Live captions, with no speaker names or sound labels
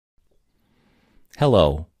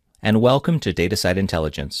Hello, and welcome to Datasite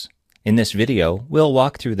Intelligence. In this video, we'll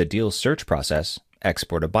walk through the deal search process,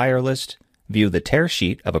 export a buyer list, view the tear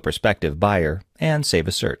sheet of a prospective buyer, and save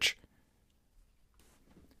a search.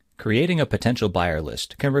 Creating a potential buyer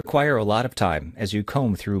list can require a lot of time as you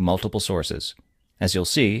comb through multiple sources. As you'll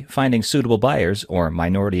see, finding suitable buyers or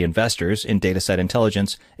minority investors in Datasite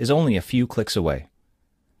Intelligence is only a few clicks away.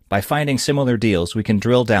 By finding similar deals, we can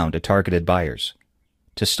drill down to targeted buyers.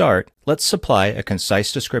 To start, let's supply a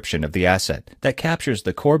concise description of the asset that captures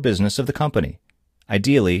the core business of the company.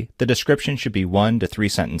 Ideally, the description should be 1 to 3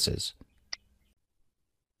 sentences.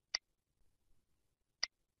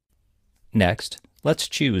 Next, let's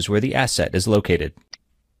choose where the asset is located.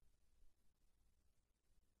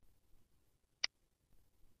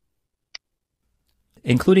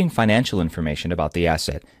 Including financial information about the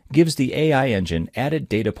asset gives the AI engine added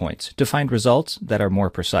data points to find results that are more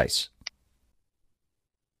precise.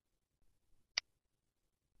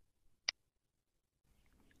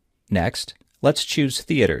 Next, let's choose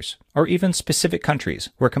theaters, or even specific countries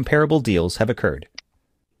where comparable deals have occurred.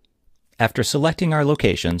 After selecting our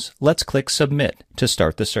locations, let's click Submit to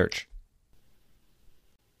start the search.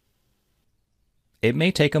 It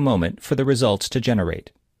may take a moment for the results to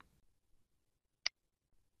generate.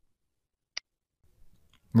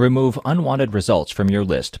 Remove unwanted results from your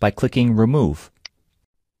list by clicking Remove.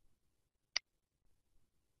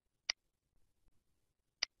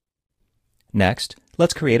 Next,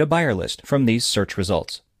 let's create a buyer list from these search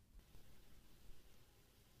results.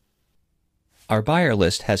 Our buyer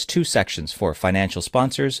list has 2 sections for financial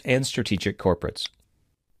sponsors and strategic corporates.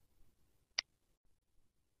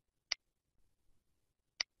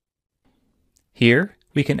 Here,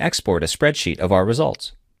 we can export a spreadsheet of our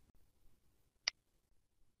results.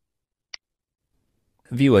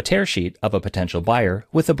 View a tear sheet of a potential buyer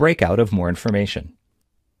with a breakout of more information.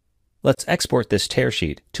 Let's export this tear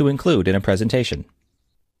sheet to include in a presentation.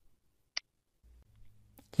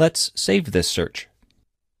 Let's save this search.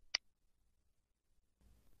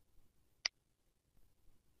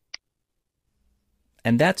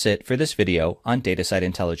 And that's it for this video on Datasite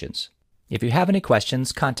Intelligence. If you have any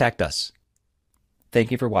questions, contact us. Thank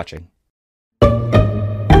you for watching.